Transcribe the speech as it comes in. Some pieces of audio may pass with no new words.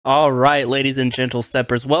All right, ladies and gentle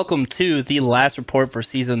steppers, welcome to the last report for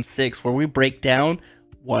Season 6, where we break down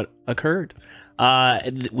what occurred.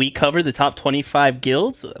 We cover the top 25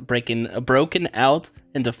 guilds, broken out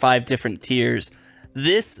into 5 different tiers.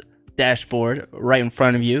 This dashboard right in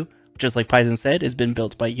front of you, just like Paisen said, has been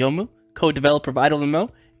built by Yomu, co-developer of SimpleMMO,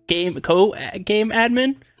 game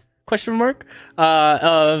admin, question mark,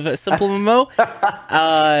 of SimpleMMO,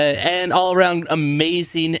 and all-around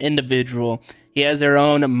amazing individual. He has their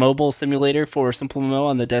own mobile simulator for SimpleMMO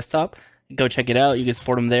on the desktop. Go check it out. You can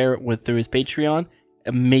support him there through his Patreon.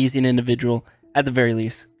 Amazing individual, at the very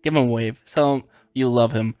least. Give him a wave. Tell him you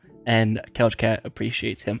love him, and Couch Cat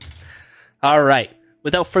appreciates him. All right.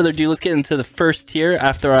 Without further ado, let's get into the first tier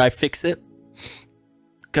after I fix it,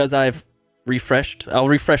 because I've refreshed. I'll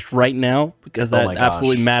refresh right now because that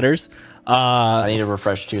absolutely matters. I need to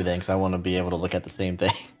refresh too, then, because I want to be able to look at the same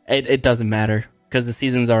thing. It doesn't matter because the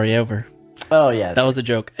season's already over. Oh yeah, that was a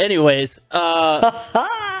joke. Anyways,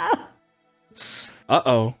 uh-oh,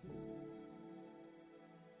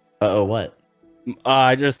 what?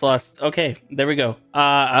 I just lost. Okay, there we go.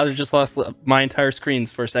 I just lost my entire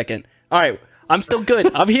screens for a second. All right, I'm still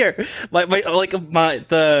good. I'm here.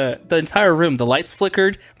 The entire room, the lights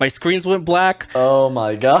flickered. My screens went black. Oh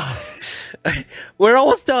my god. We're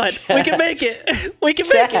almost done. Chat. We can make it. We can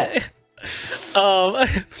make it. All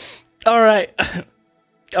right.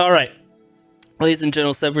 All right. Ladies and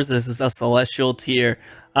gentle steppers, this is a celestial tier.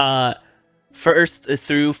 First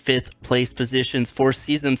through 5th place positions for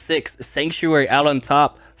Season 6. Sanctuary out on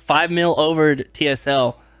top. 5 mil over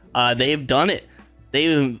TSL. They've done it.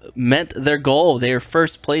 They've met their goal. They are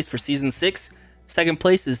first place for Season 6. Second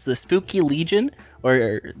place is the Spooky Legion,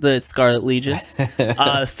 or the Scarlet Legion.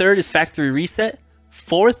 Third is Factory Reset.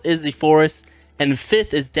 Fourth is the Forest. And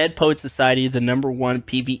fifth is Dead Poet Society, the #1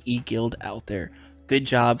 PvE guild out there. Good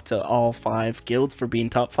job to all 5 guilds for being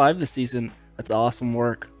top 5 this season. That's awesome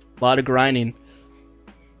work. A lot of grinding.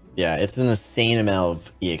 Yeah, it's an insane amount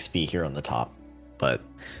of EXP here on the top. But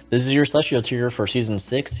this is your celestial tier for Season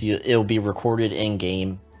 6. It'll be recorded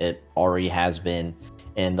in-game. It already has been.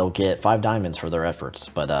 And they'll get 5 diamonds for their efforts.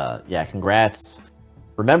 But yeah, congrats.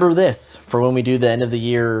 Remember this for when we do the end of the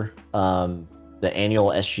year, the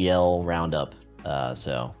annual SGL roundup.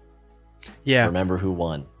 So yeah, remember who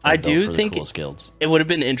won. I do think it would have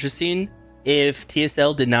been interesting if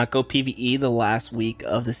TSL did not go PvE the last week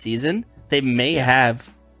of the season. They may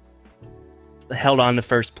have held on to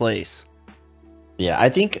first place. Yeah, I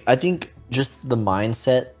think just the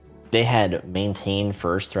mindset they had maintained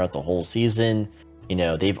first throughout the whole season. You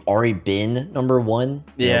know, they've already been #1.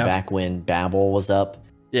 You know, back when Babel was up.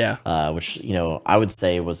 Yeah. Which, you know, I would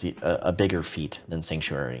say was a bigger feat than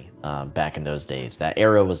Sanctuary back in those days. That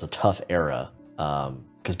era was a tough era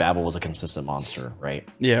because Babel was a consistent monster, right?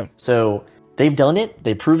 Yeah. So they've done it.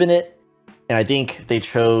 They've proven it. And I think they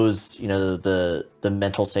chose, you know, the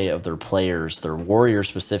mental state of their players, their warriors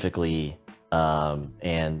specifically.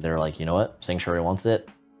 And they're like, you know what? Sanctuary wants it.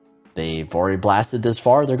 They've already blasted this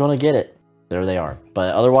far. They're going to get it. There they are.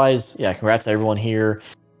 But otherwise, yeah, congrats to everyone here.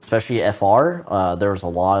 Especially FR, there's a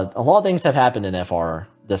lot of things have happened in FR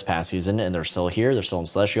this past season, and they're still here. They're still in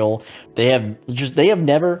Celestial. They have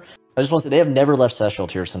never. I just want to say they have never left Celestial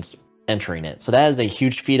tier since entering it. So that is a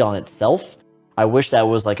huge feat on itself. I wish that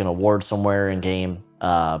was like an award somewhere in game.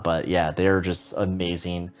 But yeah, they're just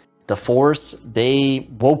amazing. The Force, they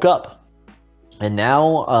woke up, and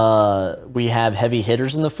now we have heavy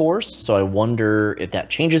hitters in the Force. So I wonder if that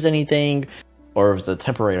changes anything, or if it's a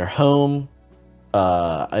temporary home.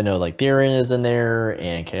 I know like Theron is in there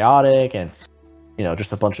and Chaotic and, you know,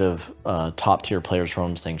 just a bunch of top tier players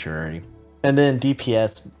from Sanctuary. And then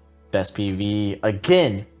DPS, Best PV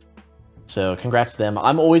again. So congrats to them.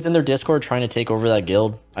 I'm always in their Discord trying to take over that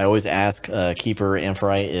guild. I always ask Keeper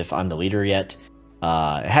Ampharite if I'm the leader yet.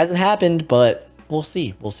 It hasn't happened, but we'll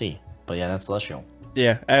see. We'll see. But yeah, that's Celestial.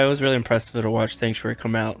 Yeah, it was really impressive to watch Sanctuary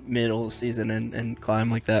come out middle of the season and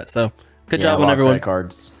climb like that. So good job on everyone.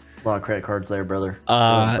 Cards. A lot of credit cards there, brother.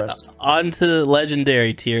 On to the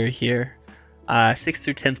legendary tier here. 6th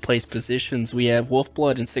through 10th place positions. We have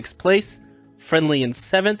Wolfblood in 6th place, Friendly in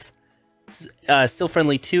 7th, Still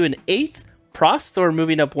Friendly 2 in 8th, Prostor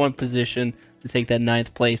moving up 1 position to take that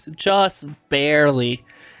 9th place, just barely,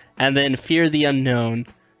 and then Fear the Unknown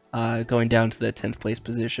going down to the 10th place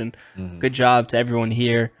position. Good job to everyone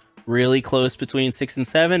here. Really close between 6 and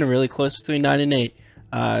 7, and really close between 9 and 8.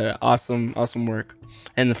 Awesome work.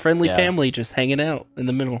 And the Friendly family just hanging out in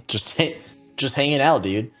the middle. Just hanging out,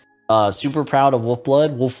 dude. Super proud of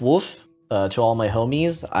Wolfblood, Woof. To all my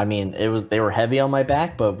homies. I mean, they were heavy on my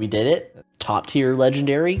back, but we did it. Top tier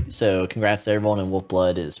legendary. So congrats to everyone in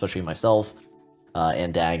Wolfblood, especially myself.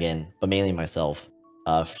 and Dagon, but mainly myself.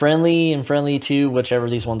 Friendly and Friendly 2, whichever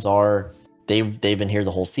these ones are, they've been here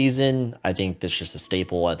the whole season. I think that's just a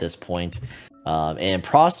staple at this point. And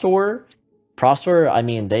Prostor, I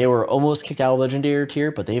mean, they were almost kicked out of Legendary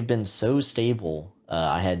tier, but they've been so stable.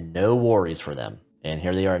 I had no worries for them. And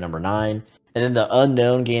here they are at number 9. And then the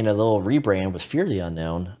Unknown gained a little rebrand with Fear the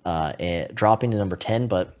Unknown, and dropping to number 10,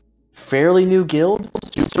 but fairly new guild,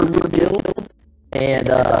 super new guild. And,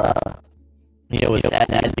 you know, with sad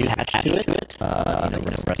news attached to it, you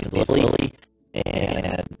know, rest of Lily,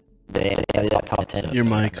 and they ended up top 10. Your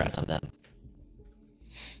mic. On them.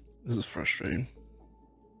 This is frustrating.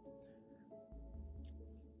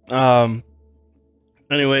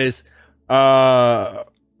 Anyways,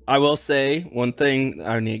 I will say one thing.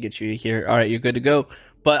 I need to get you here. All right, you're good to go.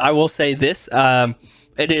 But I will say this.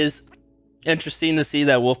 It is interesting to see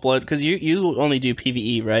that Wolfblood, because you only do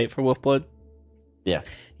PvE, right, for Wolfblood? Yeah.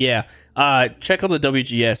 Yeah. Check out the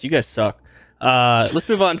WGS. You guys suck. Let's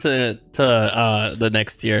move on to the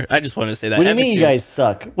next tier. I just wanted to say that. What do you mean you guys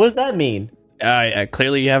suck? What does that mean?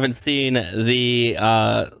 Clearly you haven't seen the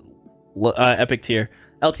Epic tier.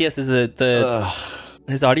 LTS is the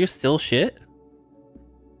his audio still shit.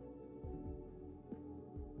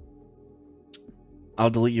 I'll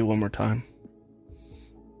delete you one more time.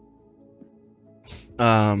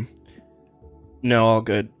 No, all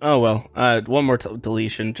good. Oh well. One more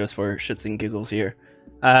deletion just for shits and giggles here.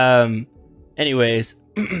 Anyways,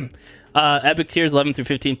 Epic tiers 11 through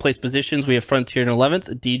 15 place positions. We have Frontier in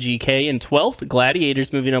 11th, DGK in 12th,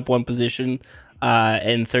 Gladiators moving up one position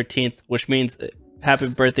in 13th, which means Happy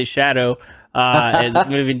Birthday Shadow is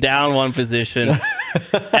moving down one position.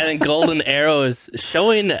 And then Golden Arrow is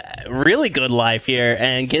showing really good life here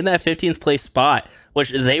and getting that 15th place spot,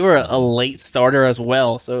 which they were a late starter as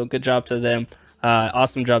well. So good job to them.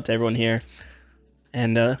 Awesome job to everyone here.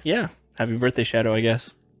 And yeah, happy birthday, Shadow, I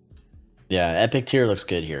guess. Yeah, Epic tier looks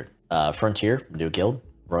good here. Frontier, new guild,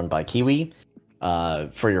 run by Kiwi.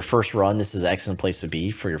 For your first run, this is an excellent place to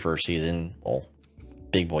be for your first season. Well,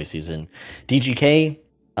 big boy season. DGK,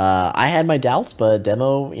 I had my doubts, but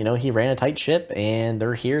Demo, you know, he ran a tight ship, and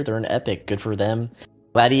they're here. They're in Epic. Good for them.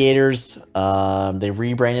 Gladiators, they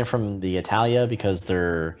rebranded from the Italia because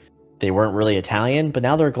they weren't really Italian, but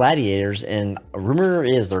now they're Gladiators, and a rumor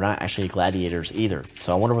is they're not actually Gladiators either.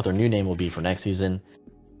 So I wonder what their new name will be for next season.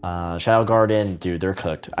 Shadow Garden, dude, they're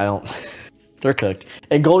cooked. They're cooked.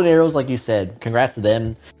 And Golden Arrows, like you said, congrats to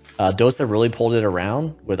them. Dosa really pulled it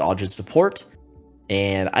around with Audrey's support.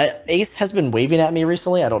 And Ace has been waving at me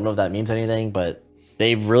recently. I don't know if that means anything, but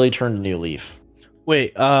they've really turned a new leaf.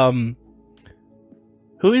 Wait, who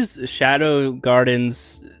is Shadow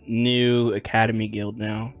Garden's new Academy guild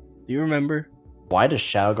now? Do you remember? Why does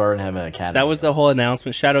Shadow Garden have an academy? That was the whole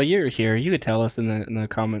announcement. Shadow, you're here. You could tell us in the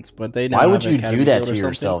comments, but they. Why would you do that to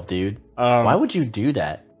yourself, dude? Why would you do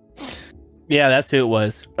that? Yeah, that's who it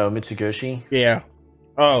was. Oh, Mitsugoshi? Yeah.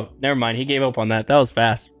 Oh, never mind. He gave up on that. That was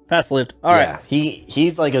fast. Fast lived. All right.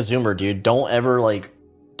 He's like a zoomer, dude. Don't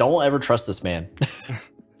ever trust this man.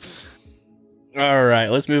 All right,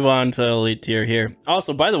 let's move on to elite tier here.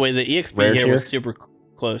 Also, by the way, the EXP Rare here tier? was super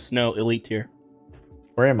close. No, elite tier.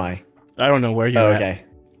 Where am I? I don't know where you're at. Okay.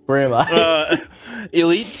 Where am I?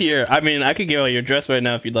 Elite tier. I mean, I could give out your address right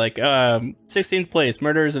now if you'd like. 16th place,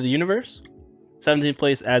 Murderers of the Universe. 17th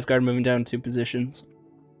place, Asgard moving down 2 positions.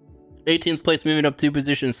 18th place, moving up 2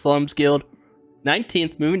 positions, Slums Guild.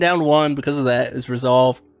 19th, moving down 1 because of that, is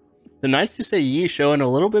Resolve. The Nice to Say Ye showing a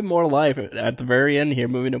little bit more life at the very end here,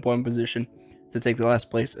 moving up 1 position to take the last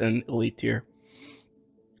place in elite tier.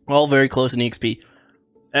 All very close in EXP.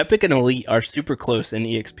 Epic and Elite are super close in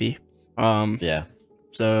EXP. Yeah.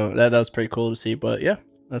 So that was pretty cool to see, but yeah,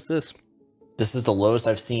 that's this. This is the lowest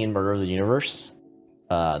I've seen Murder of the Universe.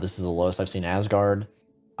 This is the lowest I've seen Asgard.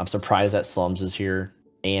 I'm surprised that Slums is here,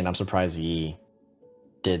 and I'm surprised he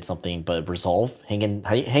did something, but Resolve hanging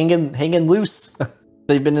loose.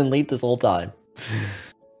 They've been in late this whole time.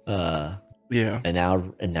 Yeah.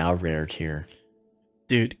 And now Rare tier.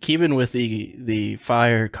 Dude, keeping with the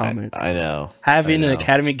fire comments. I know. Having an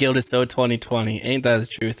Academy Guild is so 2020. Ain't that the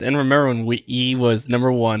truth? And remember when E was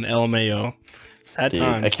number 1, LMAO. Sad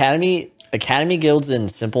times. Academy Guilds in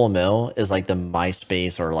SimpleMMO is like the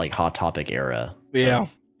MySpace or like Hot Topic era. Yeah.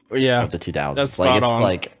 Yeah. Of the 2000s. That's like spot on.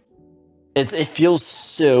 Like it feels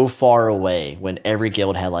so far away when every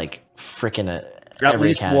guild had like freaking at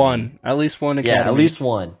least one. At least one Academy. Yeah, at least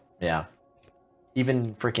one. Yeah.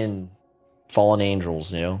 Even freaking Fallen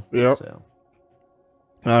Angels, you know? Yep. So.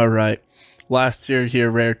 All right. Last tier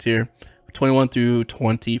here, Rare tier. 21 through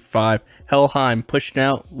 25. Helheim pushing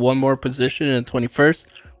out 1 more position in 21st,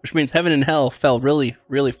 which means Heaven and Hell fell really,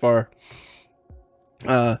 really far.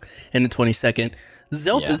 in the 22nd.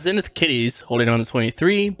 Zenith Kitties holding on to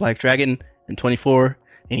 23, Black Dragon and 24,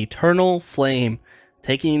 and Eternal Flame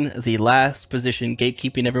taking the last position,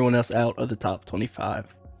 gatekeeping everyone else out of the top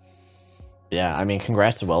 25. Yeah, I mean,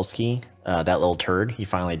 congrats to Welski, that little turd. He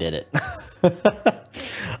finally did it.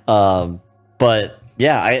 But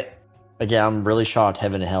yeah, I'm really shocked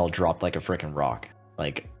Heaven and Hell dropped like a freaking rock.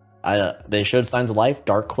 Like, they showed signs of life,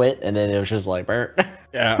 Dark quit, and then it was just like,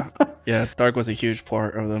 yeah, Dark was a huge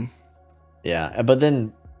part of them. Yeah, but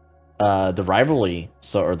then the rivalry,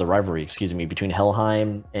 excuse me, between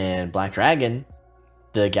Helheim and Black Dragon,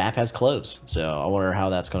 the gap has closed. So I wonder how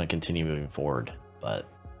that's going to continue moving forward. But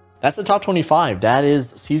that's the top 25. That is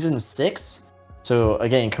season 6. So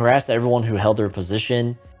again, congrats to everyone who held their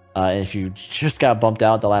position. And if you just got bumped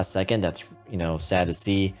out at the last second, that's, you know, sad to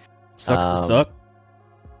see. Sucks to suck.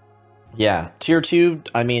 Yeah, tier 2.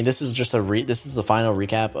 I mean, this is just this is the final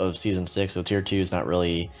recap of season 6. So tier 2 is not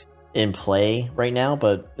really in play right now,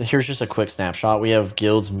 but here's just a quick snapshot. We have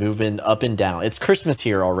guilds moving up and down. It's Christmas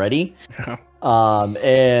here already.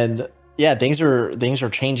 And yeah, things are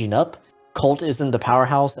changing up. Cult isn't the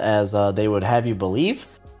powerhouse as they would have you believe.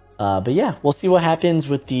 But yeah, we'll see what happens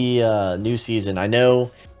with the new season. I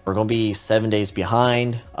know we're going to be 7 days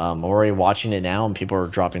behind. I'm already watching it now, and people are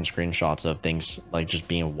dropping screenshots of things like just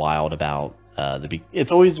being wild about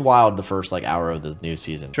it's always wild the first like hour of the new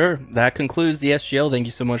season. Sure. That concludes the SGL. Thank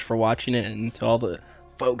you so much for watching it, and to all the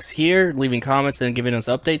folks here leaving comments and giving us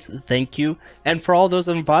updates, thank you. And for all those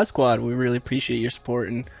on VOD Squad, we really appreciate your support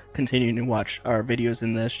and continuing to watch our videos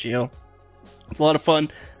in the SGL. It's a lot of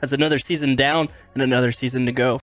fun. That's another season down and another season to go.